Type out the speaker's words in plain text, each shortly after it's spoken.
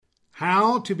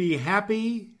How to be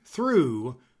happy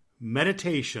through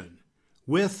meditation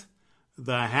with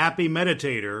the Happy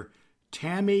Meditator,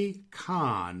 Tamy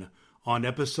on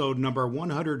episode number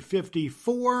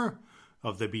 154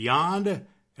 of the Beyond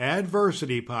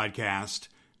Adversity podcast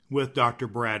with Dr.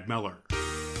 Brad Miller.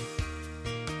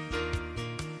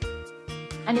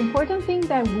 An important thing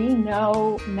that we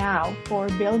know now for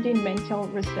building mental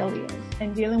resilience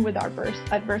and dealing with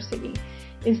adversity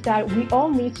is that we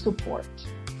all need support.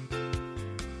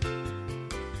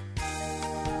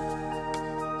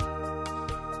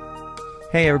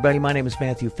 Hey everybody, my name is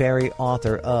Matthew Ferry,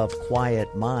 author of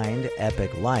Quiet Mind,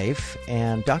 Epic Life,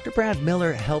 and Dr. Brad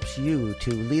Miller helps you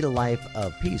to lead a life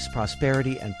of peace,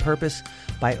 prosperity, and purpose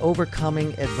by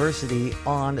overcoming adversity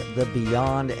on the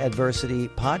Beyond Adversity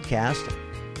podcast.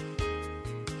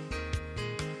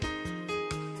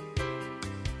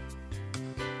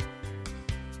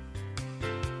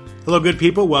 Hello, good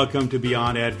people. Welcome to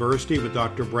Beyond Adversity with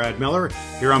Dr. Brad Miller.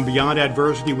 Here on Beyond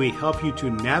Adversity, we help you to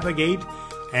navigate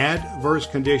adverse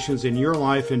conditions in your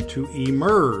life and to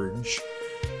emerge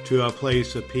to a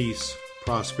place of peace,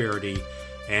 prosperity,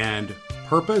 and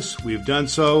purpose. We've done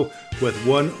so with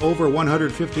over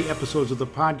 150 episodes of the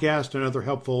podcast and other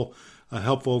helpful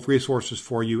resources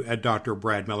for you at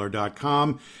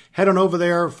drbradmiller.com. Head on over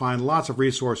there, find lots of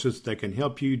resources that can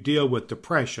help you deal with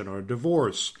depression or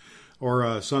divorce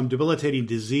or some debilitating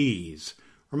disease,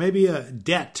 or maybe a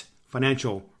debt,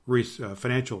 financial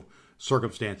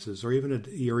circumstances, or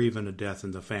even a death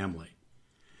in the family.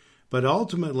 But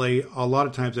ultimately, a lot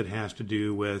of times it has to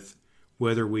do with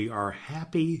whether we are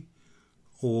happy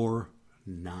or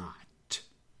not.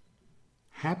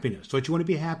 Happiness. Don't you want to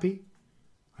be happy?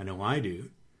 I know I do.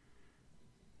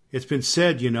 It's been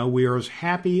said, we are as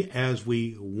happy as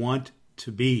we want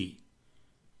to be.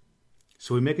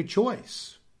 So we make a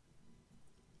choice.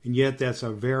 And yet that's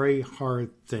a very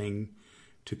hard thing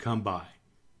to come by,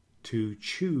 to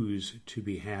choose to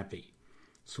be happy.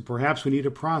 So perhaps we need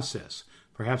a process.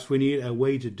 Perhaps we need a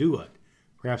way to do it.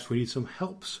 Perhaps we need some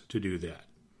helps to do that.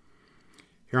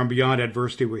 Here on Beyond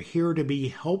Adversity, we're here to be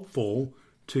helpful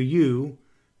to you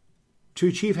to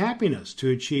achieve happiness, to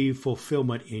achieve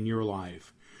fulfillment in your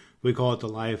life. We call it the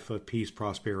life of peace,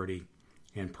 prosperity,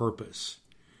 and purpose.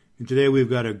 And today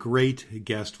we've got a great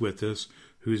guest with us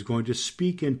who's going to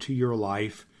speak into your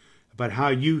life about how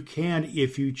you can,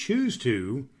 if you choose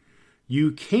to,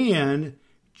 you can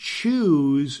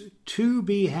choose to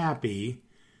be happy.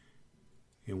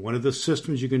 And one of the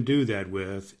systems you can do that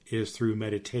with is through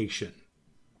meditation.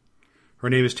 Her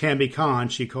name is Tamy.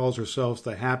 She calls herself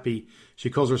the Happy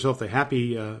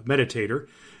Meditator.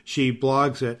 She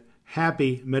blogs at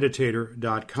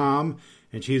happymeditator.com,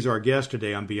 and she's our guest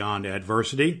today on Beyond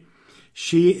Adversity.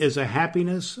 She is a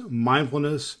happiness,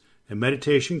 mindfulness, and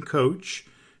meditation coach.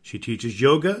 She teaches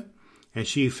yoga, and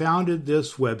she founded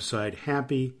this website,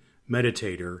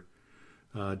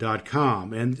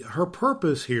 happymeditator.com. And her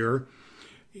purpose here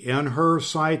on her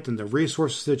site and the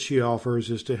resources that she offers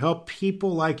is to help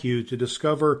people like you to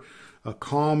discover a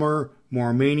calmer,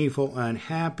 more meaningful, and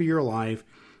happier life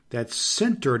that's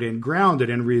centered and grounded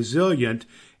and resilient.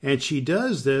 And she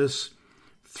does this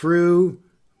through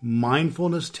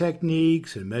mindfulness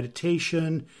techniques and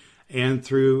meditation and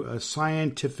through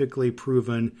scientifically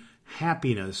proven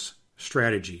happiness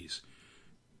strategies.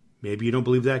 Maybe you don't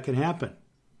believe that can happen.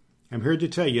 I'm here to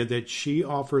tell you that she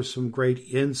offers some great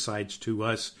insights to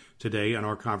us today in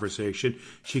our conversation.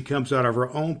 She comes out of her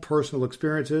own personal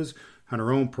experiences and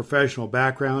her own professional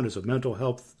background as a mental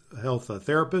health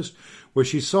therapist, where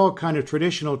she saw kind of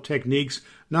traditional techniques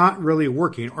not really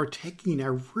working or taking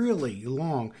a really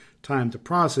long time to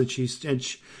process. She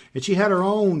had her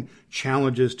own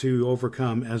challenges to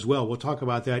overcome as well. We'll talk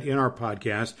about that in our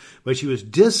podcast. But she was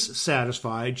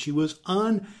dissatisfied. She was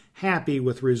unhappy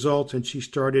with results, and she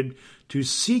started to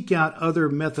seek out other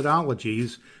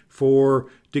methodologies to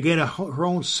gain her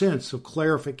own sense of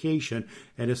clarification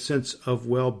and a sense of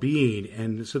well-being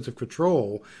and a sense of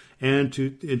control. And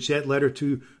that led her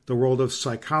to the world of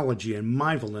psychology and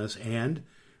mindfulness and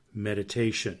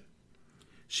meditation.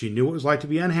 She knew what it was like to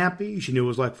be unhappy. She knew what it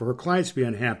was like for her clients to be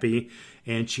unhappy.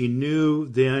 And she knew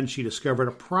then she discovered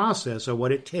a process of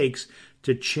what it takes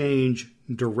to change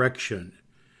direction.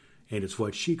 And it's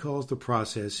what she calls the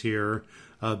process here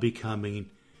of becoming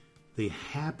the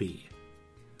happy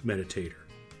meditator.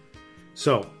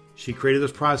 So she created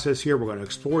this process here. We're going to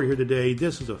explore it here today.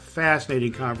 This is a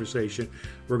fascinating conversation.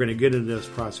 We're going to get into this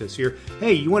process here.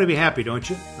 Hey, you want to be happy, don't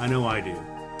you? I know I do.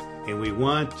 And we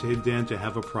want to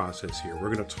have a process here.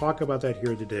 We're going to talk about that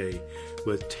here today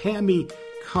with Tamy,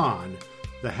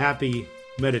 the Happy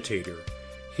Meditator.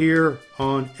 here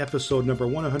on episode number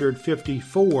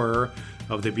 154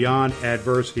 of the Beyond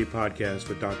Adversity podcast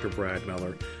with Dr. Brad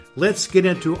Miller. Let's get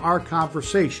into our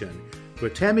conversation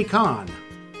with Tamy Kahn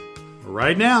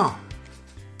right now.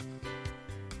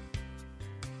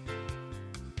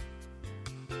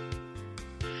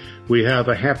 We have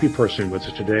a happy person with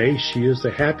us today. She is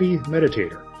the Happy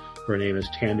Meditator. Her name is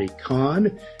Tamy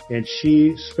Kahn, and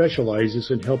she specializes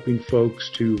in helping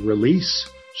folks to release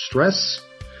stress,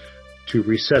 to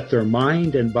reset their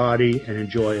mind and body, and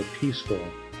enjoy a peaceful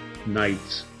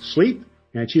night's sleep.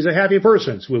 And she's a happy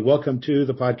person. So we welcome to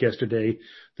the podcast today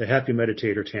the Happy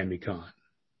Meditator, Tamy Kahn.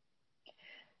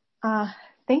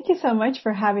 Thank you so much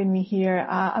for having me here.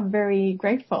 I'm very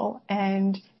grateful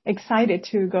and excited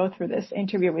to go through this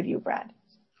interview with you, Brad.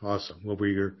 Awesome. Well,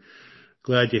 we're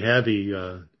glad to have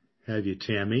you,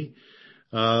 Tamy.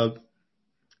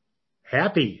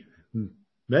 Happy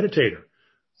Meditator.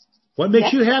 What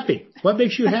makes you happy? What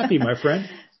makes you happy, my friend?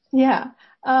 Yeah.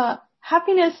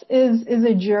 Happiness is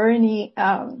a journey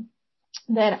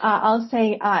that I'll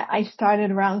say I started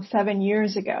around 7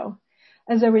 years ago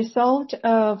as a result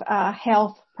of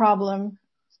health problem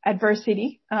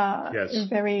adversity. Yes.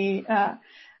 Very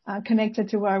connected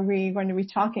to what we're going to be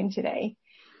talking today.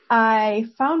 I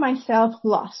found myself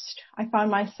lost. I found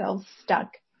myself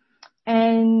stuck.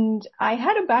 And I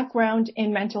had a background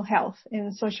in mental health,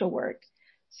 in social work.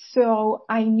 So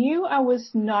I knew I was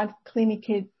not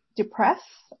clinically depressed.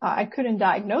 I couldn't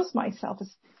diagnose myself as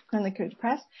clinically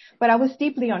depressed, but I was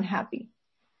deeply unhappy.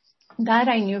 That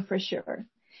I knew for sure.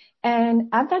 And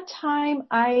at that time,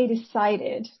 I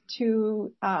decided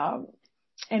to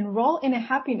enroll in a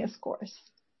happiness course.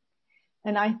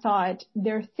 And I thought,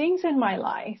 there are things in my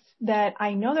life that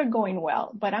I know they're going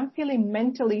well, but I'm feeling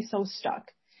mentally so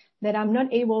stuck that I'm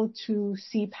not able to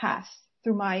see past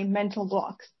through my mental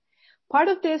blocks. Part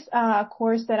of this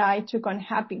course that I took on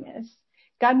happiness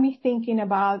got me thinking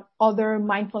about other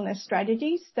mindfulness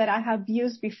strategies that I have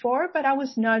used before, but I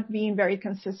was not being very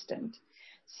consistent.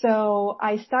 So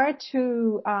I started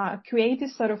to create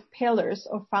this sort of pillars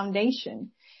or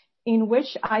foundation in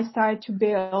which I started to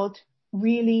build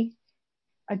really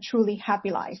a truly happy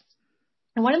life.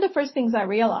 And one of the first things I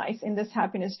realized in this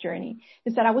happiness journey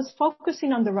is that I was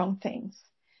focusing on the wrong things.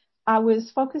 I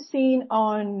was focusing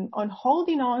on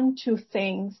holding on to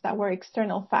things that were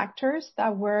external factors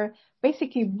that were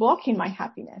basically blocking my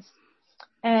happiness.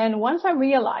 And once I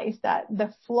realized that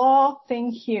the flaw thing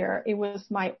here, it was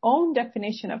my own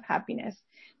definition of happiness,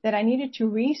 that I needed to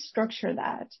restructure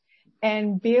that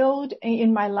and build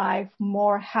in my life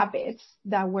more habits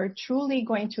that were truly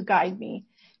going to guide me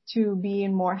to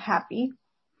being more happy,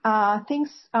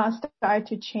 things started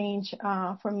to change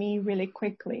for me really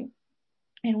quickly.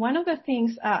 And one of the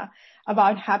things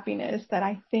about happiness that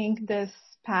I think this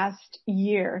past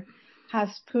year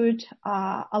has put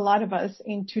a lot of us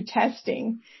into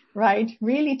testing, right?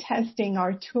 Really testing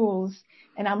our tools.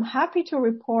 And I'm happy to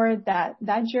report that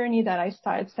that journey that I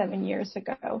started 7 years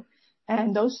ago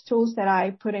and those tools that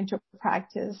I put into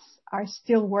practice are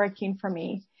still working for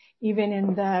me, even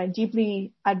in the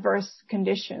deeply adverse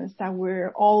conditions that we're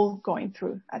all going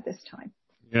through at this time.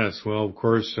 Yes. Well, of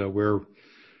course,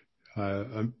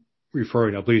 I'm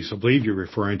referring, I believe you're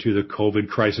referring to the COVID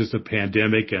crisis, the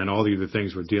pandemic, and all the other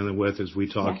things we're dealing with as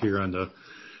we talk here on the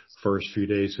first few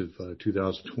days of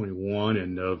 2021,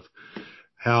 and of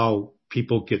how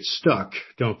people get stuck,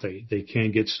 don't they? They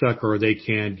can get stuck, or they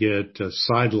can get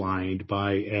sidelined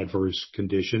by adverse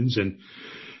conditions, and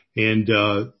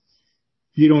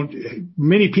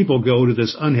many people go to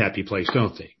this unhappy place,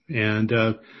 don't they?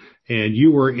 And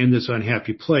you were in this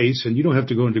unhappy place, and you don't have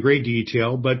to go into great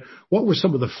detail, but what were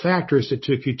some of the factors that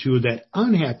took you to that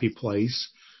unhappy place?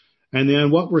 And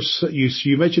then what were,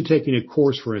 you mentioned taking a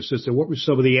course, for instance, and what were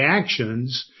some of the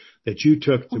actions that you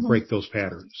took to break those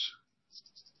patterns?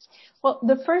 Well,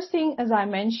 the first thing, as I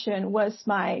mentioned, was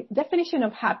my definition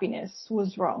of happiness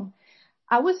was wrong.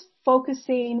 I was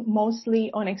focusing mostly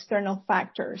on external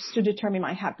factors to determine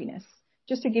my happiness.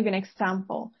 Just to give an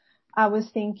example, I was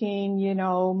thinking,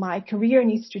 my career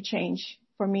needs to change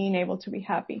for me being able to be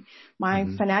happy. My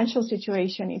financial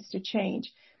situation needs to change.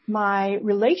 My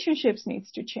relationships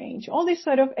needs to change. All these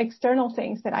sort of external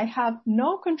things that I have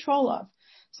no control of.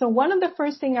 So one of the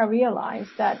first things I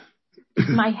realized that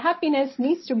my happiness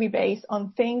needs to be based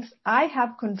on things I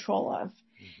have control of.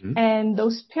 And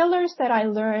those pillars that I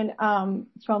learned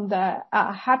from the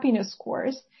happiness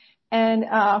course and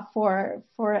for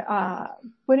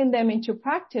putting them into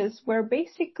practice were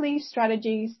basically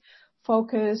strategies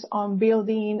focused on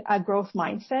building a growth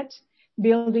mindset,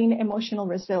 building emotional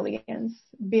resilience,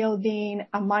 building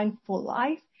a mindful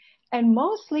life, and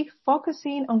mostly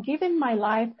focusing on giving my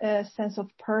life a sense of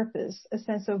purpose, a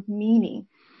sense of meaning,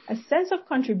 a sense of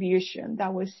contribution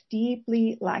that was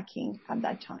deeply lacking at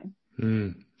that time.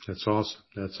 That's awesome.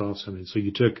 That's awesome. And so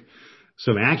you took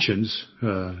some actions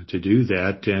to do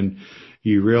that, and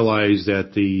you realized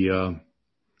that the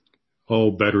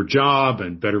better job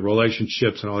and better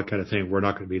relationships and all that kind of thing were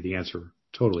not going to be the answer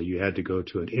totally. You had to go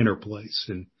to an inner place.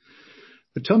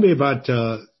 But tell me about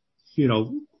the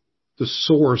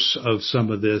source of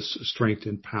some of this strength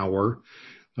and power.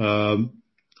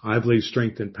 I believe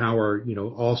strength and power,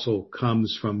 also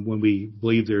comes from when we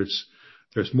believe there's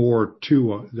more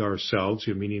to ourselves,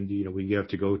 meaning, we have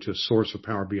to go to a source of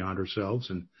power beyond ourselves.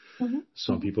 And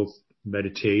some people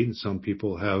meditate, and some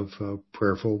people have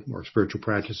prayerful or spiritual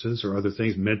practices or other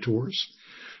things, mentors.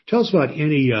 Tell us about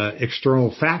any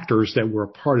external factors that were a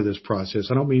part of this process.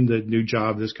 I don't mean the new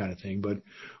job, this kind of thing, but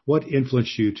what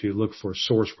influenced you to look for a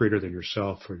source greater than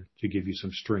yourself to give you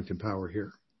some strength and power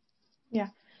here? Yeah.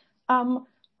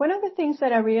 One of the things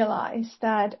that I realized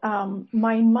that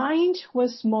my mind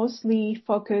was mostly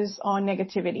focused on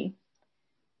negativity.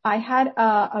 I had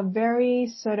a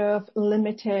very sort of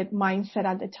limited mindset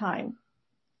at the time.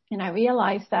 And I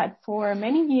realized that for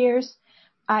many years,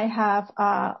 I have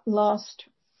lost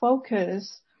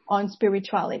focus on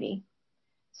spirituality.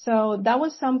 So that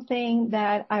was something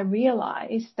that I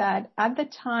realized that at the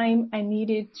time I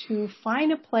needed to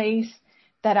find a place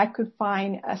that I could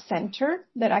find a center,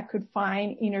 that I could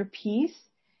find inner peace,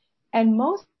 and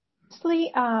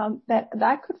mostly that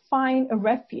I could find a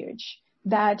refuge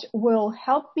that will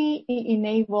help me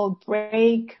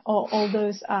break all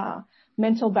those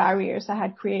mental barriers I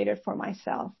had created for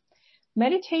myself.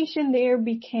 Meditation there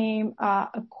became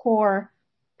a core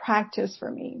practice for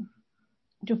me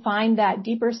to find that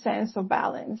deeper sense of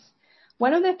balance.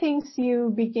 One of the things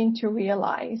you begin to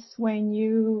realize when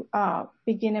you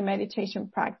begin a meditation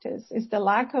practice is the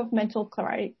lack of mental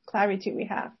clarity we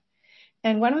have.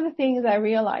 And one of the things I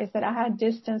realized that I had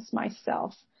distanced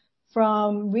myself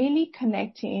from really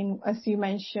connecting, as you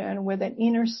mentioned, with an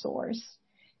inner source.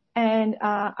 And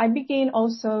I began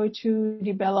also to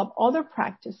develop other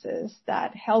practices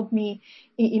that help me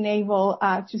enable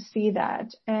to see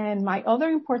that. And my other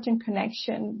important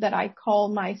connection that I call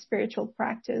my spiritual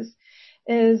practice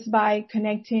is by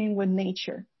connecting with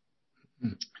nature.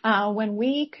 When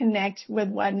we connect with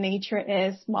what nature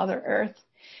is, Mother Earth,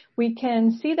 we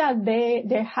can see that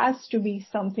there has to be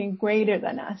something greater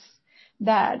than us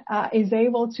that is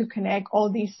able to connect all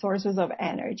these sources of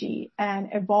energy and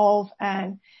evolve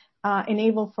and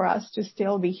enable for us to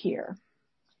still be here.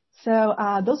 So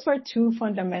those were two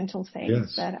fundamental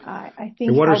things that I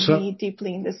think helped me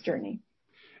deeply in this journey.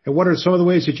 And what are some of the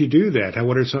ways that you do that?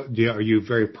 Are you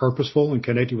very purposeful in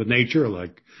connecting with nature,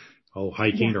 like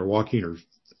hiking or walking or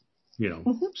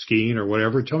skiing or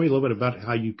whatever? Tell me a little bit about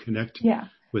how you connect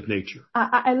with nature.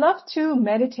 I love to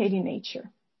meditate in nature.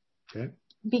 Okay.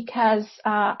 Because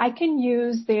I can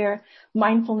use their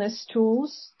mindfulness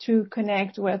tools to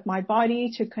connect with my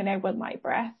body, to connect with my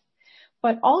breath.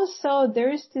 But also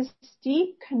there's this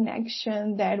deep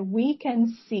connection that we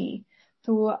can see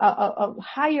through a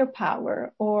higher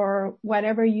power or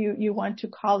whatever you want to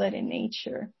call it in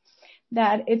nature,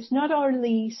 that it's not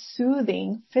only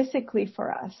soothing physically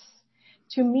for us.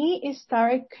 To me, it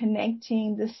started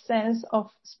connecting the sense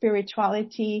of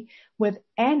spirituality with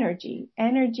energy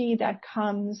that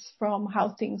comes from how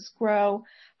things grow,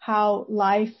 how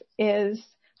life is,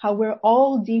 how we're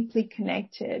all deeply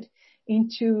connected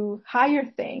into higher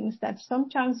things that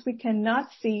sometimes we cannot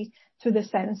see through the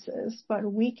senses, but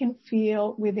we can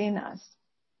feel within us.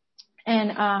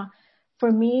 And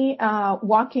for me,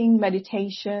 walking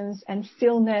meditations and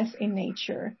stillness in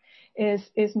nature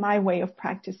is my way of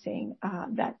practicing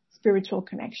that spiritual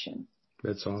connection.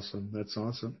 That's awesome. That's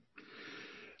awesome.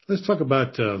 Let's talk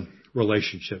about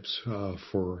relationships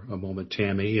for a moment,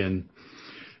 Tamy. And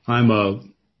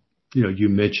you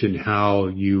mentioned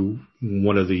how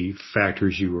one of the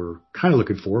factors you were kind of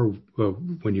looking for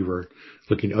when you were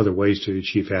looking at other ways to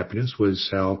achieve happiness was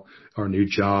how our new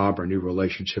job, our new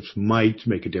relationships might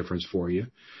make a difference for you.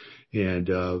 And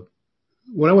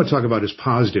what I want to talk about is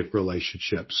positive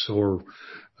relationships or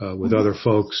with other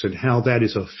folks, and how that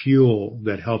is a fuel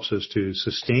that helps us to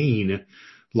sustain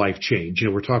life change.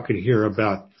 We're talking here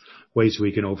about ways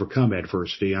we can overcome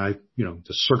adversity. The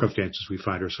circumstances we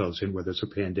find ourselves in, whether it's a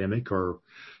pandemic or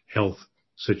health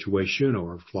situation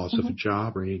or loss of a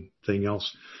job or anything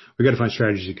else, we got to find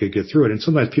strategies that could get through it. And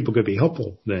sometimes people could be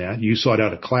helpful in that. You sought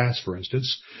out a class, for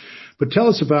instance. But tell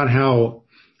us about how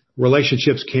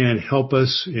relationships can help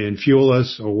us and fuel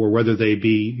us, or whether they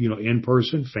be, in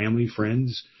person, family,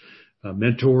 friends,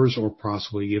 mentors or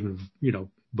possibly even,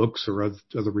 books or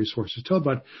other resources. Tell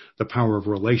about the power of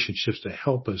relationships to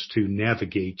help us to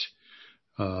navigate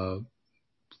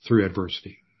through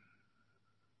adversity.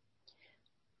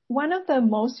 One of the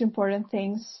most important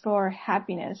things for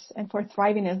happiness and for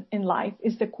thriving in life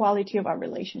is the quality of our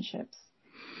relationships.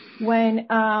 When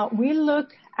we look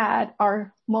at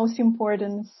our most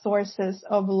important sources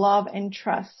of love and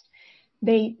trust,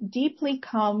 they deeply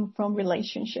come from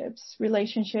relationships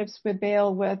we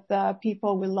build with the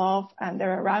people we love and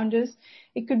they're around us.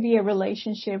 It could be a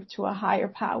relationship to a higher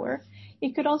power.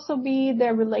 It could also be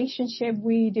the relationship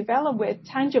we develop with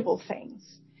tangible things.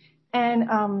 And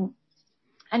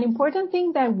an important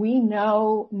thing that we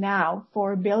know now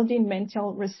for building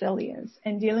mental resilience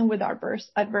and dealing with our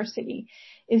adversity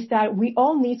is that we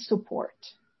all need support.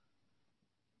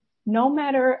 No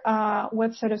matter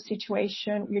what sort of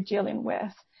situation you're dealing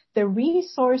with, the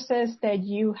resources that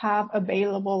you have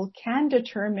available can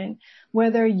determine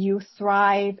whether you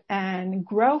thrive and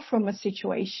grow from a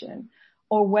situation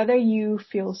or whether you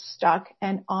feel stuck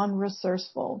and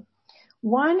unresourceful.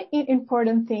 One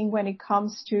important thing when it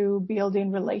comes to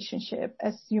building relationship,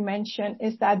 as you mentioned,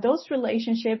 is that those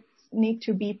relationships need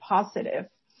to be positive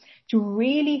to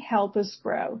really help us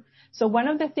grow. So one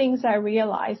of the things I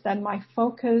realized that my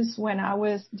focus when I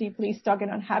was deeply stuck in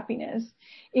unhappiness,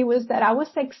 it was that I was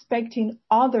expecting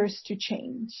others to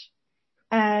change.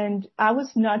 And I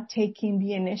was not taking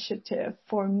the initiative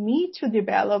for me to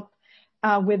develop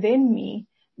within me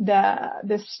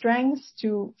the strengths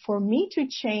for me to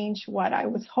change what I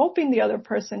was hoping the other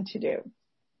person to do.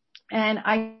 And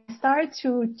I started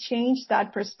to change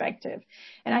that perspective.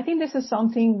 And I think this is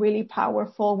something really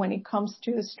powerful when it comes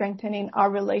to strengthening our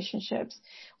relationships.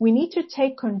 We need to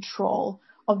take control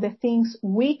of the things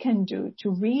we can do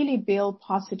to really build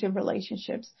positive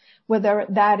relationships, whether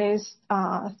that is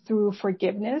through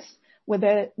forgiveness,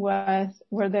 whether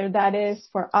that is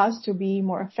for us to be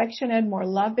more affectionate, more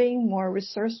loving, more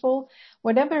resourceful,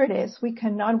 whatever it is, we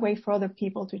cannot wait for other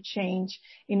people to change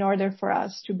in order for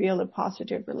us to build a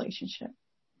positive relationship.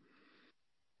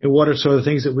 And what are some of the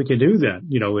things that we can do then?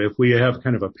 If we have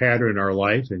kind of a pattern in our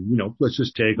life and, let's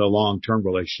just take a long-term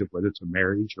relationship, whether it's a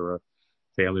marriage or a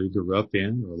family we grew up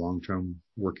in or a long-term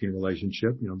working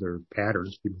relationship, there are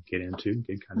patterns people get into,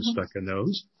 get kind of stuck in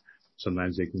those.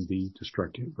 Sometimes they can be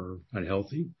destructive or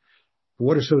unhealthy. But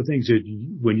what are some of the things that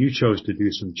when you chose to do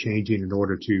some changing in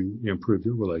order to improve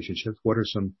your relationships, what are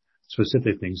some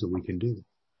specific things that we can do?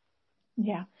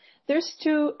 Yeah, there's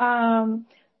two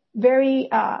very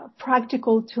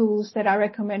practical tools that I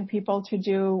recommend people to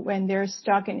do when they're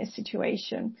stuck in a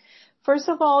situation. First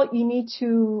of all, you need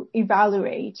to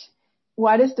evaluate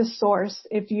what is the source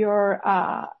if you're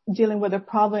dealing with a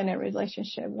problem in a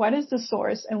relationship. What is the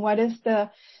source and what is the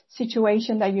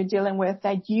situation that you're dealing with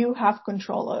that you have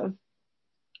control of?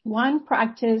 One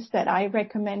practice that I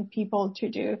recommend people to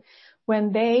do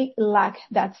when they lack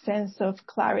that sense of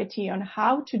clarity on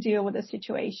how to deal with a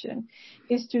situation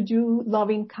is to do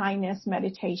loving kindness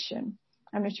meditation.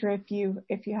 I'm not sure if you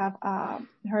have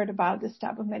heard about this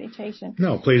type of meditation.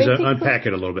 No, please unpack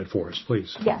it a little bit for us,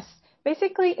 please. Yes.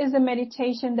 Basically, is a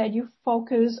meditation that you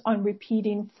focus on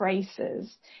repeating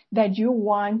phrases that you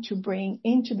want to bring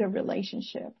into the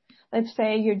relationship. Let's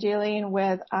say you're dealing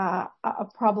with a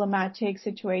problematic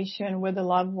situation with a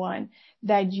loved one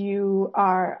that you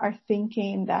are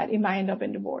thinking that it might end up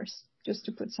in divorce, just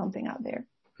to put something out there.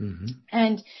 Mm-hmm.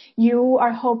 And you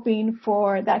are hoping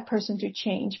for that person to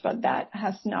change, but that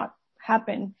has not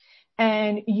happened.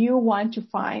 And you want to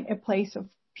find a place of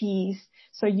peace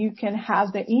so you can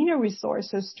have the inner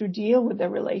resources to deal with the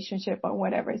relationship or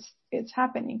whatever it's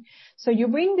happening. So you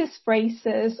bring these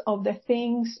phrases of the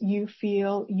things you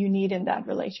feel you need in that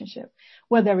relationship,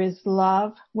 whether it's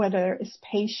love, whether it's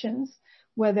patience,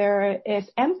 whether it's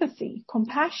empathy,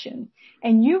 compassion,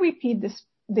 and you repeat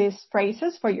these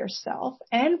phrases for yourself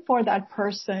and for that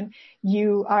person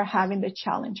you are having the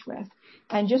challenge with.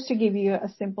 And just to give you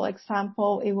a simple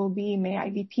example, it will be, may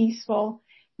I be peaceful?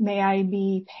 May I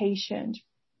be patient?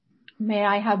 May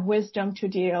I have wisdom to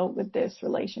deal with this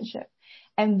relationship?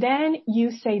 And then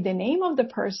you say the name of the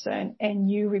person and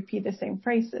you repeat the same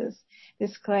phrases.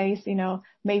 This case,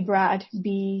 may Brad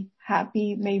be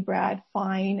happy? May Brad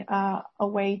find a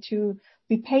way to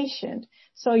be patient?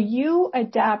 So you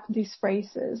adapt these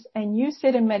phrases and you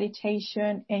sit in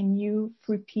meditation and you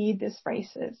repeat these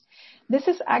phrases. This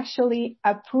is actually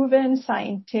a proven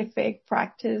scientific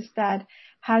practice that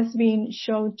has been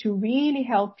shown to really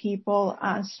help people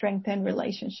strengthen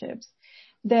relationships.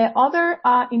 The other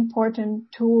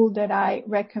important tool that I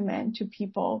recommend to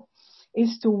people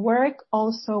is to work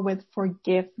also with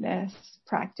forgiveness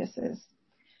practices.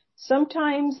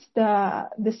 Sometimes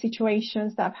the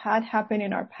situations that had happened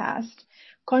in our past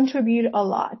contribute a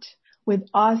lot with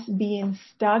us being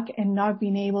stuck and not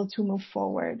being able to move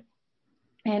forward.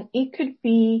 And it could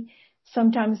be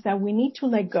sometimes that we need to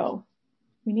let go.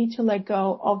 We need to let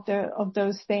go of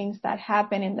those things that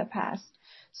happened in the past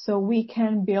so we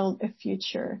can build a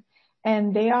future.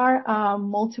 And there are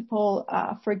multiple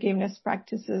forgiveness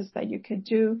practices that you could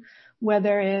do,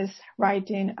 whether it's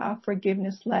writing a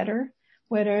forgiveness letter,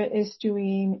 whether it's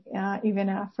doing even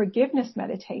a forgiveness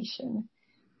meditation.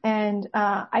 And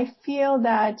I feel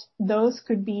that those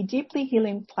could be deeply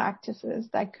healing practices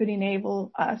that could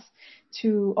enable us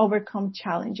to overcome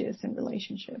challenges in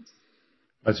relationships.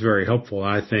 That's very helpful.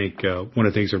 I think one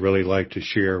of the things I really like to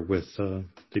share with the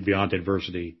Beyond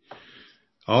Adversity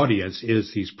audience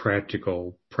is these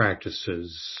practical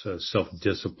practices,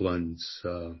 self-disciplines,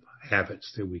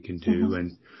 habits that we can do.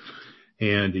 Mm-hmm.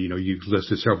 And you've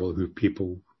listed several who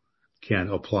people can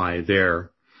apply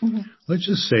there. Mm-hmm. Let's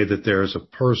just say that there's a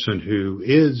person who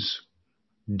is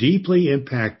deeply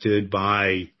impacted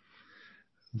by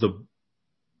the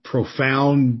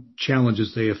profound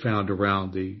challenges they have found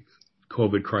around the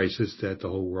COVID crisis that the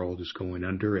whole world is going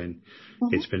under, and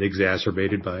mm-hmm. it's been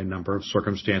exacerbated by a number of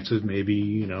circumstances,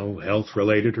 maybe, health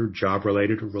related or job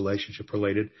related or relationship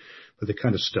related, but they're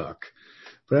kind of stuck.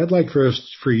 But I'd like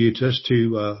for you just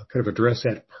to kind of address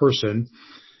that person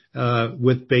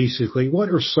with basically what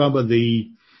are some of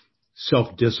the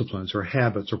self-disciplines or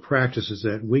habits or practices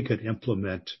that we could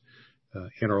implement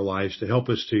in our lives to help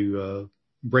us to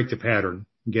break the pattern,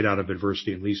 get out of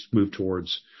adversity, at least move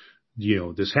towards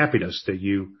this happiness that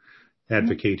you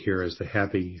advocate here as the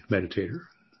happy meditator.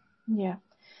 Yeah.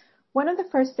 One of the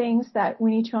first things that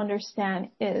we need to understand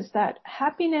is that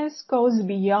happiness goes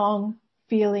beyond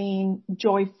feeling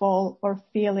joyful or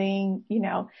feeling,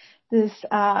 this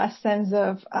sense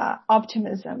of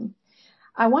optimism.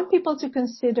 I want people to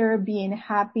consider being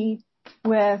happy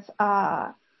with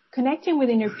connecting with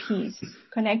inner peace,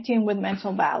 connecting with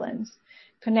mental balance,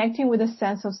 connecting with a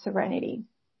sense of serenity.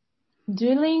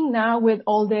 Dealing now with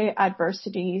all the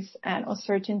adversities and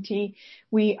uncertainty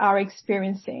we are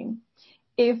experiencing.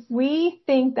 If we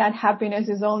think that happiness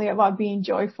is only about being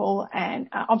joyful and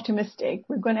optimistic,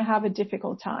 we're going to have a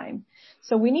difficult time.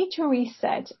 So we need to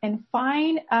reset and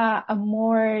find a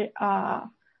more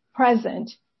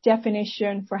present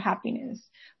definition for happiness.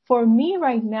 For me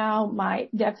right now, my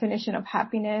definition of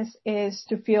happiness is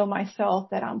to feel myself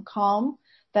that I'm calm,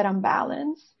 that I'm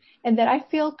balanced, and that I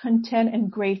feel content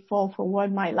and grateful for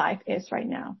what my life is right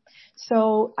now.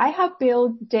 So I have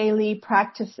built daily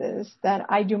practices that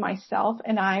I do myself,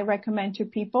 and I recommend to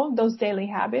people those daily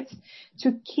habits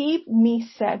to keep me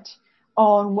set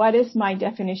on what is my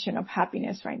definition of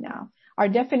happiness right now. Our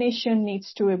definition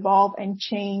needs to evolve and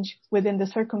change within the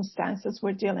circumstances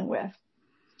we're dealing with.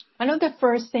 One of the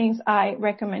first things I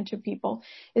recommend to people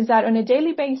is that on a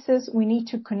daily basis, we need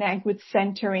to connect with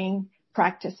centering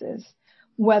practices.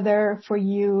 Whether for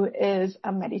you is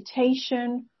a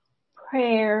meditation,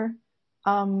 prayer,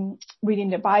 reading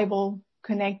the Bible,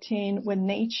 connecting with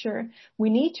nature, we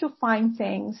need to find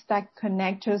things that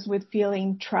connect us with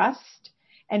feeling trust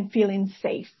and feeling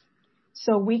safe.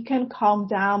 So we can calm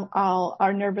down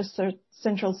our nervous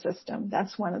central system.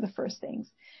 That's one of the first things.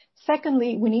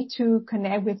 Secondly, we need to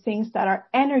connect with things that are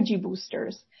energy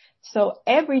boosters. So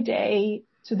every day,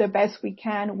 to the best we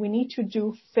can, we need to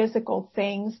do physical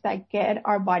things that get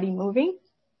our body moving.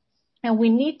 And we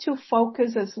need to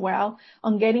focus as well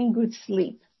on getting good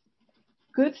sleep.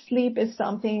 Good sleep is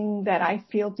something that I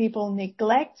feel people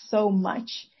neglect so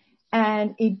much.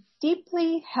 And it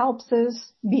deeply helps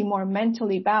us be more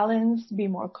mentally balanced, be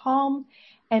more calm,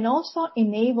 and also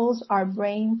enables our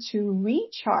brain to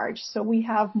recharge so we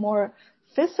have more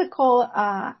physical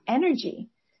energy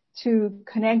to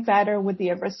connect better with the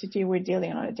adversity we're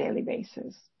dealing on a daily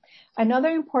basis. Another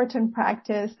important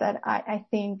practice that I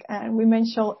think, and we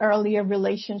mentioned earlier,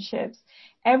 relationships.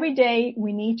 Every day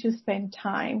we need to spend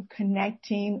time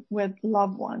connecting with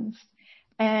loved ones.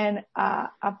 And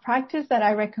a practice that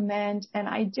I recommend, and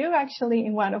I do actually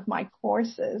in one of my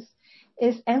courses,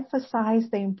 is emphasize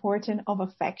the importance of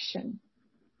affection.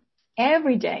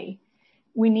 Every day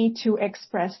we need to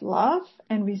express love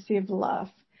and receive love.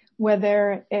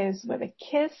 Whether it's with a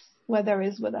kiss, whether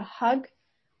it's with a hug,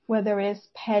 whether it's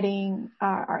petting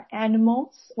our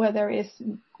animals, whether it's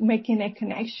making a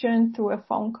connection through a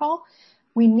phone call,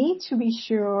 we need to be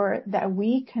sure that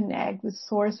we connect with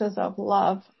sources of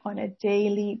love on a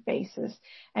daily basis.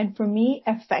 And for me,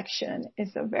 affection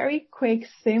is a very quick,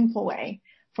 simple way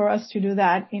for us to do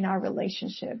that in our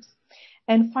relationships.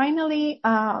 And finally,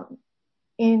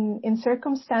 in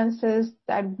circumstances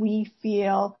that we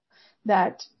feel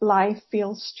that life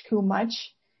feels too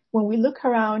much, when we look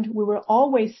around, we will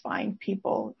always find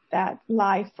people that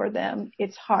life for them,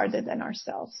 it's harder than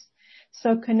ourselves.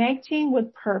 So connecting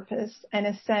with purpose and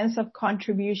a sense of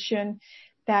contribution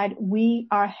that we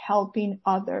are helping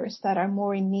others that are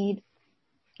more in need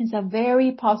is a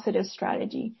very positive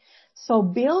strategy. So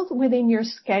build within your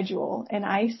schedule, and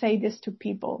I say this to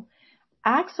people,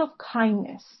 acts of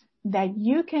kindness that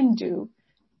you can do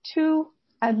 2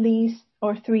 at least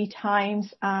or 3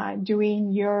 times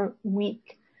during your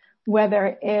week,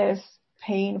 whether it's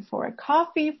paying for a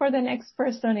coffee for the next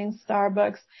person in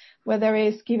Starbucks, whether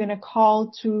it's giving a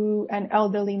call to an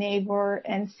elderly neighbor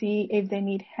and see if they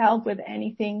need help with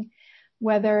anything,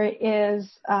 whether it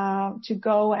is to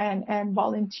go and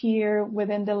volunteer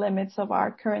within the limits of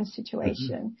our current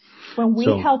situation. Mm-hmm. When we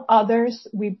help others,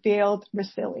 we build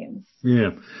resilience.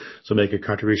 Yeah. So make a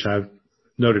contribution. I've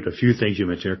noted a few things you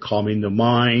mentioned, calming the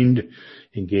mind,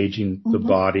 engaging the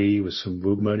body with some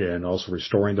movement, and also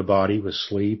restoring the body with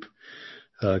sleep,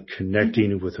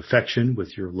 connecting with affection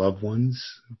with your loved ones,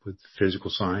 with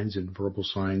physical signs and verbal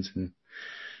signs, and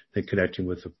then connecting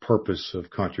with the purpose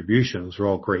of contribution. Those are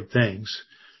all great things.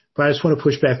 But I just want to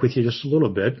push back with you just a little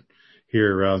bit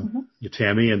here,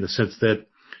 Tamy, in the sense that,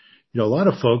 a lot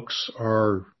of folks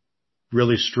are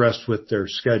really stressed with their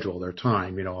schedule, their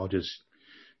time. I'll just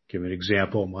give an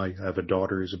example. I have a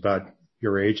daughter who's about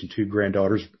your age and 2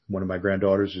 granddaughters. One of my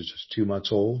granddaughters is just 2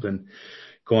 months old, and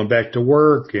going back to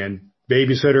work and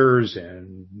babysitters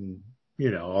and,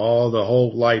 all the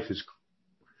whole life is,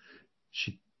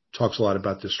 she talks a lot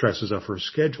about the stresses of her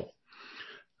schedule.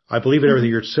 I believe in everything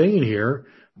you're saying here,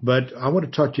 but I want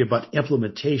to talk to you about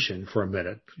implementation for a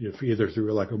minute, either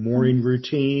through like a morning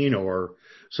routine or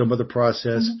some other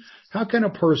process. How can a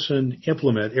person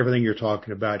implement everything you're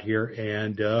talking about here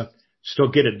and still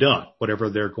get it done, whatever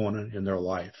they're going on in their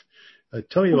life?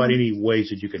 Tell me about any ways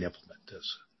that you can implement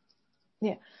this.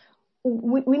 Yeah.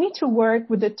 We need to work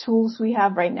with the tools we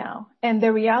have right now. And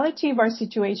the reality of our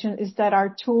situation is that our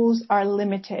tools are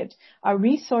limited. Our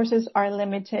resources are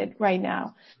limited right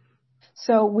now.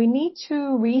 So we need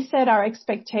to reset our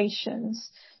expectations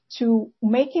to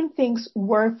making things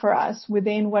work for us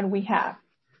within what we have.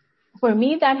 For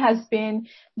me, that has been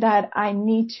that I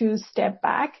need to step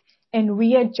back and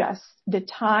readjust the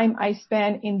time I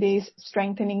spend in these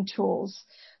strengthening tools.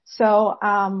 So,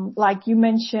 like you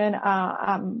mentioned,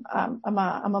 I'm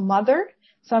a mother,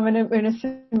 so I'm in a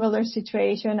similar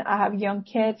situation. I have young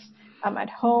kids. I'm at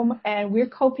home, and we're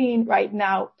coping right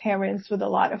now, parents, with a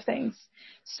lot of things.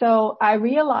 So I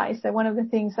realized that one of the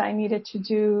things I needed to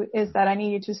do is that I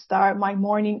needed to start my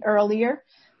morning earlier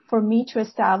for me to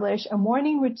establish a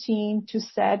morning routine to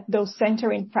set those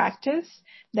centering practice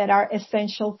that are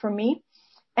essential for me.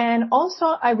 And also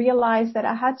I realized that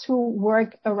I had to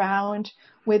work around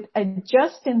with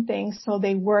adjusting things so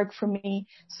they work for me.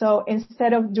 So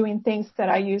instead of doing things that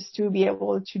I used to be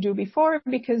able to do before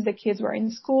because the kids were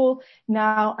in school,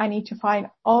 now I need to find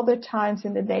all the times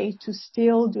in the day to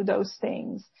still do those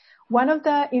things. One of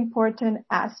the important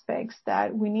aspects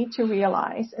that we need to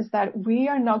realize is that we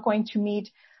are not going to meet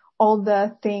all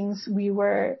the things we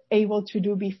were able to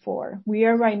do before. We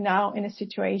are right now in a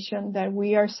situation that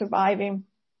we are surviving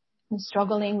and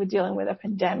struggling with dealing with a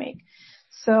pandemic.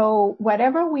 So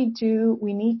whatever we do,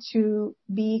 we need to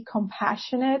be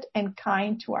compassionate and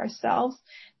kind to ourselves,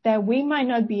 that we might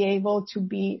not be able to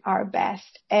be our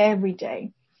best every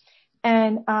day.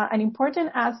 And an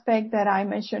important aspect that I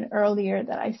mentioned earlier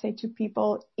that I say to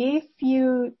people, if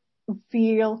you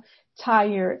feel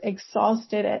tired,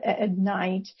 exhausted at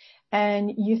night,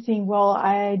 and you think, well,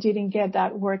 I didn't get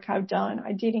that workout done,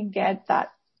 I didn't get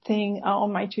that thing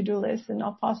on my to-do list and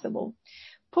not possible.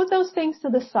 Put those things to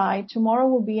the side. Tomorrow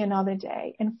will be another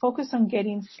day, and focus on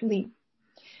getting sleep.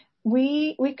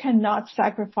 We cannot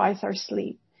sacrifice our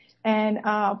sleep. And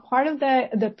part of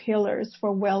the pillars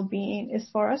for well-being is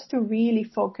for us to really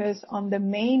focus on the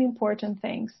main important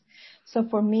things. So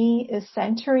for me, is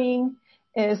centering,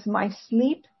 is my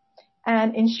sleep,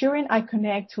 and ensuring I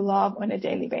connect to love on a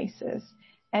daily basis.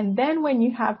 And then when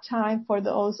you have time for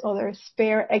those other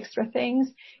spare extra things,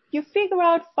 you figure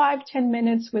out 5-10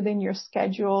 minutes within your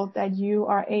schedule that you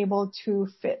are able to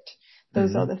fit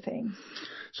those other things.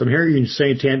 So I'm hearing you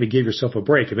saying, Tamy, give yourself a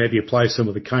break and maybe apply some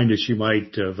of the kindness you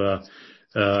might have,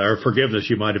 or forgiveness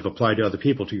you might have applied to other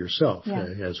people to yourself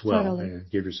as well. Totally. And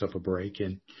give yourself a break.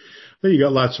 And well, you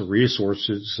got lots of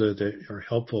resources that are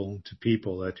helpful to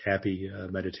people at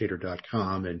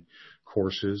happymeditator.com, and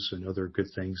courses and other good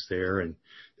things there and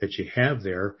that you have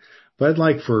there. But I'd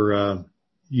like for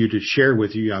you to share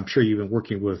with you, I'm sure you've been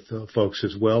working with folks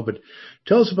as well, but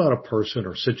tell us about a person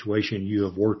or situation you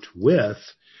have worked with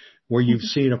where you've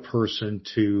seen a person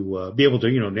to be able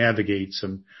to, navigate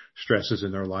some stresses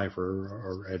in their life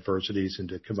or adversities and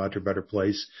to come out to a better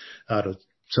place out of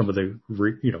some of the,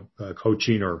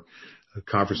 coaching or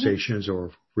conversations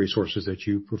or resources that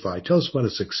you provide. Tell us about a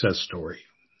success story.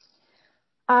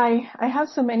 I have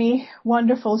so many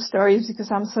wonderful stories because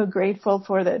I'm so grateful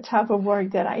for the type of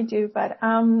work that I do. But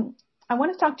I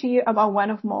want to talk to you about one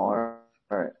of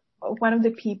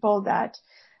the people that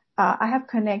I have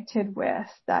connected with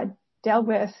that dealt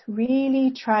with really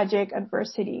tragic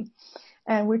adversity.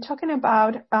 And we're talking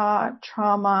about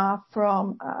trauma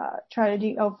from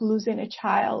tragedy of losing a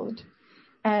child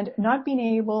and not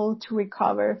being able to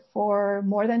recover for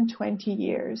more than 20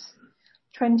 years.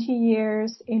 20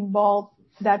 years involved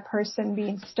that person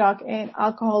being stuck in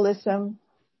alcoholism,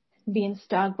 being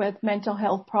stuck with mental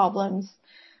health problems,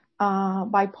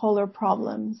 bipolar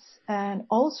problems, and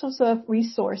all sorts of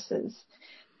resources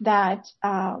that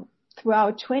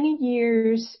throughout 20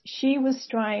 years, she was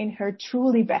trying her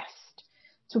truly best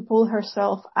to pull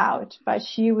herself out, but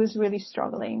she was really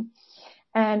struggling.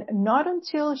 And not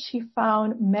until she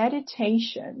found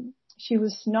meditation, she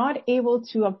was not able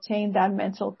to obtain that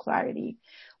mental clarity.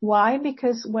 Why?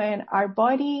 Because when our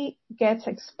body gets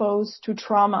exposed to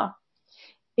trauma,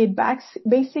 it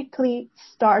basically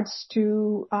starts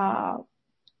to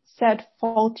set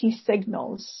faulty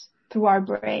signals through our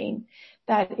brain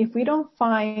that if we don't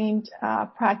find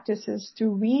practices to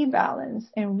rebalance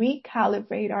and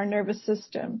recalibrate our nervous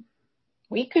system,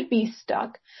 we could be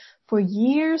stuck for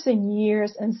years and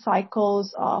years in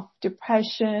cycles of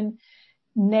depression,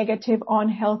 negative,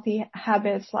 unhealthy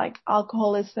habits like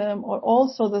alcoholism or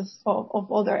also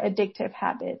of other addictive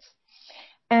habits.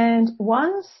 And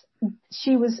once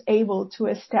she was able to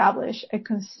establish a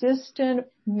consistent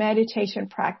meditation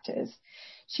practice,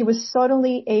 she was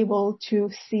suddenly able to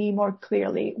see more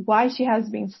clearly why she has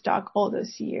been stuck all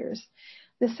those years.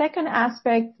 The second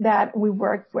aspect that we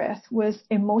worked with was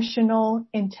emotional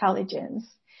intelligence.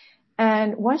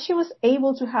 And once she was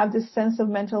able to have this sense of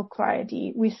mental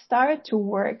clarity, we started to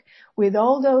work with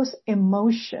all those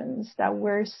emotions that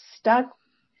were stuck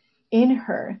in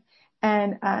her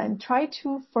and try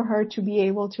for her to be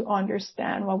able to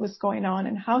understand what was going on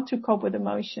and how to cope with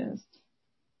emotions.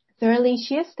 Thirdly,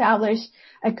 she established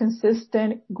a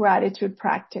consistent gratitude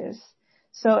practice.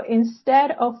 So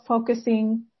instead of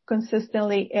focusing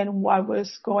consistently in what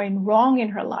was going wrong in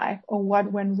her life or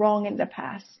what went wrong in the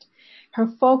past, her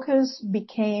focus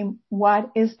became what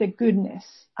is the goodness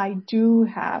I do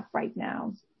have right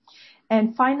now.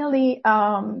 And finally,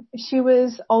 she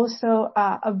was also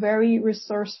a very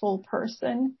resourceful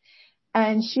person.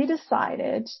 And she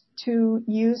decided to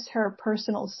use her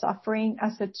personal suffering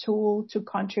as a tool to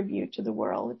contribute to the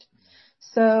world.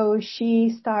 So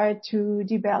she started to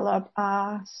develop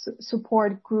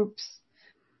support groups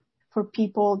for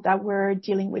people that were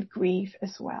dealing with grief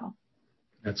as well.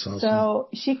 That's awesome. So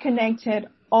she connected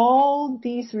all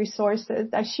these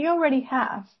resources that she already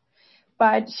have,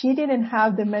 but she didn't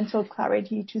have the mental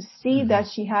clarity to see that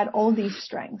she had all these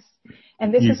strengths.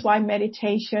 And this is why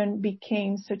meditation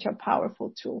became such a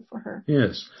powerful tool for her.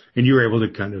 Yes. And you were able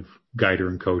to kind of guide her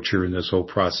and coach her in this whole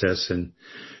process. And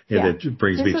it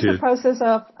brings me to... This is a process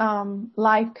of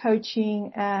life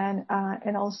coaching and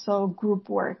also group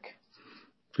work.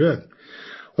 Good.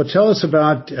 Well, tell us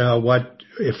about what,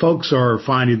 if folks are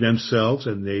finding themselves,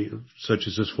 and they, such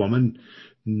as this woman,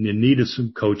 in need of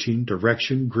some coaching,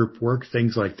 direction, group work,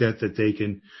 things like that they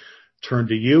can turn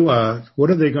to you. What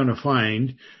are they going to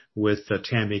find with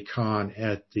Tamy Khan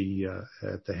at the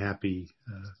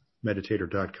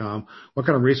happymeditator.com? What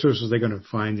kind of resources are they going to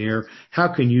find there?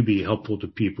 How can you be helpful to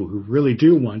people who really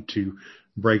do want to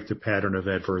break the pattern of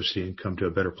adversity and come to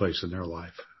a better place in their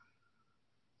life?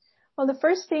 Well, the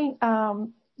first thing,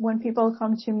 when people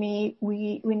come to me,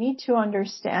 we need to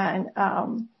understand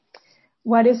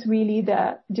what is really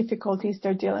the difficulties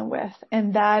they're dealing with.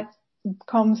 And that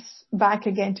comes back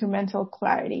again to mental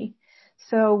clarity.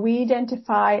 So we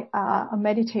identify a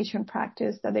meditation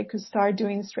practice that they could start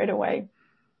doing straight away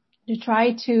to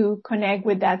try to connect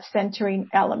with that centering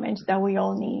element that we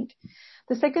all need.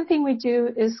 The second thing we do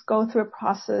is go through a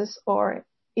process or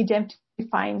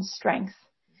identifying strength.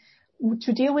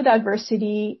 To deal with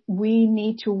adversity, we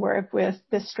need to work with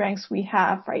the strengths we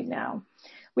have right now.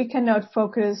 We cannot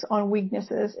focus on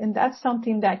weaknesses, and that's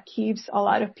something that keeps a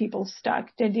lot of people stuck.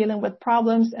 They're dealing with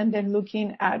problems and then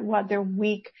looking at what they're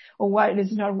weak or what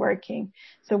is not working.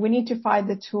 So we need to find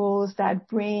the tools that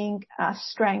bring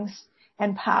strength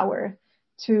and power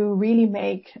to really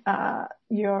make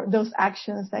those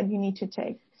actions that you need to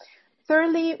take.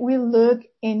 Thirdly, we look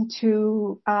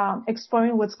into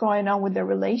exploring what's going on with their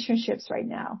relationships right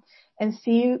now. and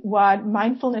see what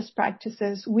mindfulness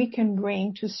practices we can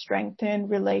bring to strengthen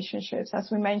relationships. As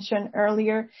we mentioned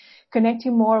earlier,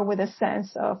 connecting more with a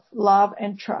sense of love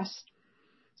and trust.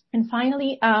 And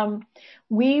finally,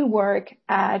 we work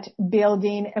at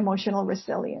building emotional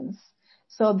resilience.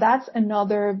 So that's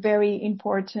another very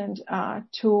important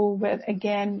tool with,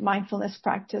 again, mindfulness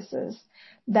practices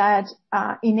that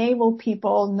enable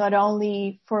people not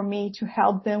only for me to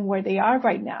help them where they are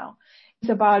right now.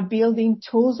 It's about building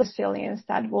tools of resilience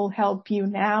that will help you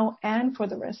now and for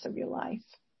the rest of your life.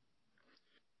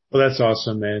 Well, that's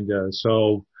awesome. And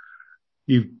so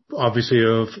you obviously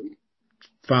have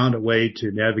found a way to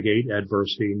navigate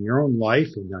adversity in your own life,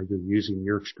 and now you're using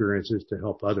your experiences to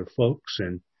help other folks.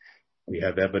 And we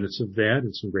have evidence of that,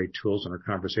 and some great tools in our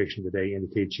conversation today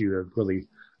indicates you have really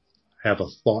have a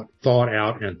thought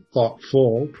out and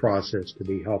thoughtful process to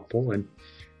be helpful, and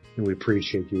we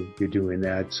appreciate you doing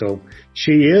that. So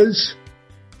she is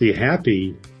the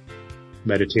Happy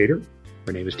Meditator.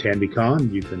 Her name is Tamy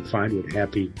Kahn. You can find her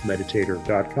at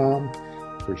happymeditator.com,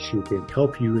 where she can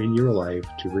help you in your life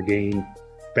to regain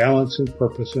balance and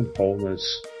purpose and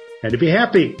wholeness and to be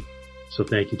happy. So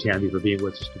thank you, Tamy, for being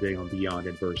with us today on Beyond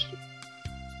Adversity.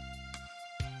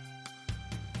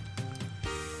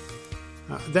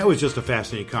 That was just a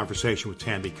fascinating conversation with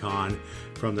Tamy Kahn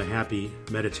from the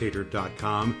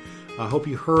happymeditator.com. I hope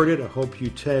you heard it. I hope you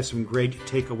had some great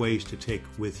takeaways to take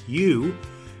with you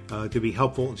to be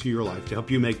helpful to your life, to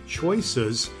help you make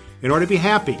choices in order to be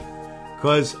happy.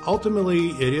 Because ultimately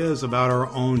it is about our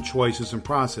own choices and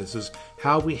processes,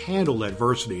 how we handle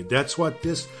adversity. That's what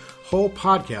this whole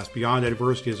podcast, Beyond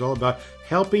Adversity, is all about,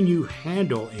 helping you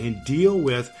handle and deal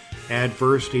with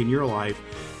adversity in your life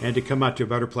and to come out to a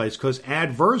better place. Because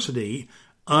adversity,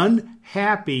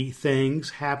 unhappy things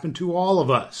happen to all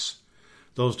of us.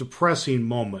 Those depressing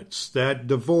moments, that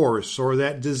divorce or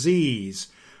that disease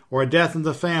or a death in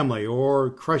the family or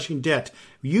crushing debt.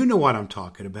 You know what I'm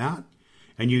talking about.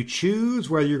 And you choose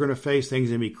whether you're going to face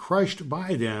things and be crushed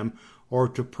by them or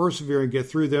to persevere and get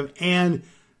through them and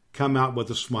come out with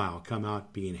a smile, come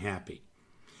out being happy.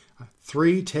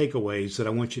 3 takeaways that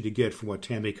I want you to get from what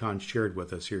Tamy Kahn shared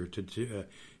with us here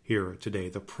today,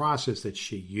 the process that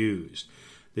she used.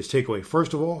 This takeaway,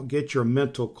 first of all, get your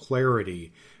mental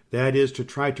clarity. That is to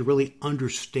try to really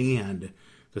understand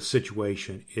the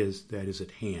situation that is at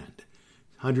hand.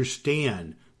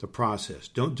 Understand the process.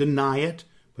 Don't deny it,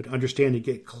 but understand and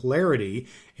get clarity,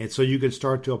 and so you can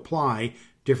start to apply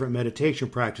different meditation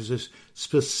practices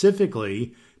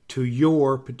specifically to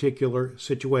your particular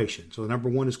situation. So number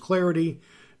 1 is clarity.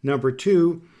 Number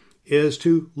 2 is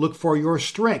to look for your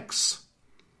strengths.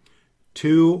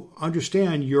 To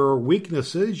understand your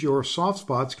weaknesses, your soft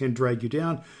spots can drag you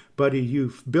down, but if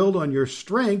you build on your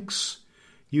strengths,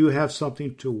 you have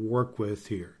something to work with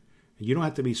here. You don't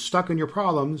have to be stuck in your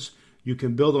problems. You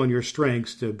can build on your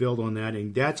strengths to build on that,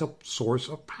 and that's a source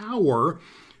of power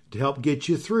to help get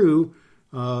you through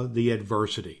the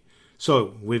adversity.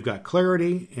 So we've got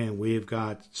clarity, and we've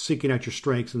got seeking out your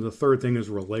strengths, and the third thing is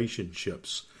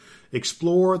relationships.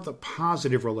 Explore the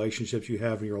positive relationships you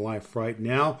have in your life right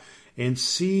now and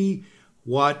see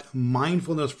what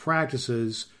mindfulness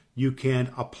practices you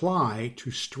can apply to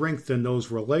strengthen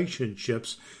those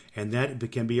relationships, and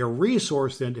that can be a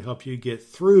resource then to help you get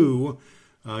through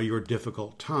your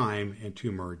difficult time and to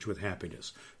emerge with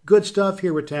happiness. Good stuff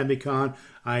here with Tamy Kahn.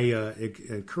 I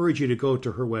encourage you to go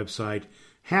to her website,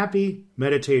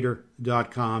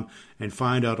 happymeditator.com, and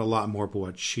find out a lot more about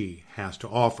what she has to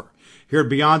offer. Here at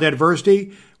Beyond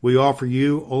Adversity, we offer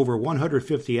you over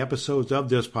 150 episodes of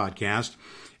this podcast.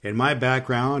 And my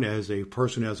background as a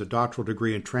person who has a doctoral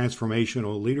degree in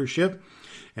transformational leadership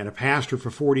and a pastor for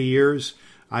 40 years,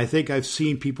 I think I've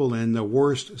seen people in the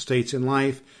worst states in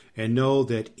life and know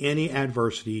that any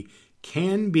adversity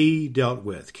can be dealt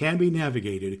with, can be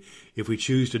navigated if we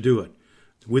choose to do it.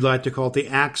 We like to call it the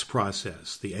ACTS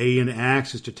process. The A in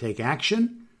ACTS is to take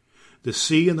action. The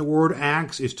C in the word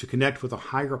ACTS is to connect with a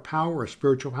higher power, a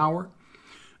spiritual power.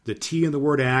 The T in the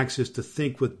word ACTS is to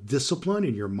think with discipline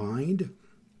in your mind.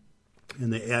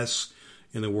 And the S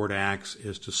in the word ACTS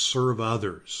is to serve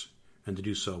others and to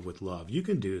do so with love. You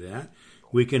can do that.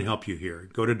 We can help you here.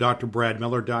 Go to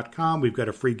drbradmiller.com. We've got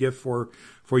a free gift for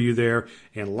you there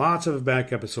and lots of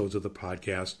back episodes of the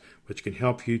podcast which can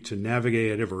help you to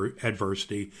navigate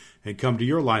adversity and come to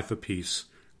your life of peace,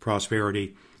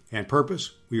 prosperity, and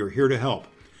purpose. We are here to help.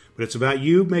 But it's about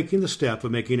you making the step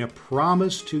of making a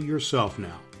promise to yourself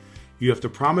now. You have to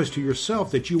promise to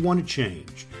yourself that you want to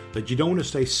change, that you don't want to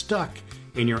stay stuck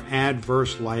in your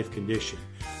adverse life condition.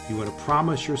 You want to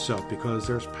promise yourself, because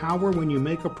there's power when you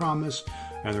make a promise,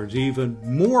 and there's even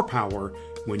more power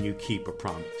when you keep a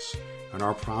promise. And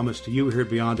our promise to you here at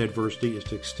Beyond Adversity is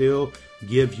to still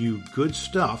give you good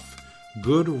stuff,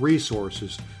 good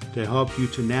resources to help you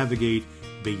to navigate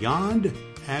beyond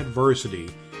adversity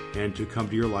and to come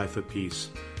to your life of peace,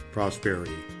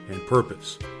 prosperity, and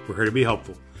purpose. We're here to be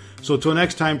helpful. So until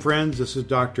next time, friends, this is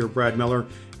Dr. Brad Miller,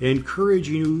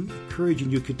 encouraging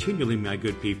you continually, my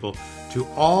good people, to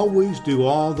always do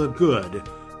all the good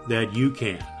that you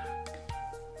can.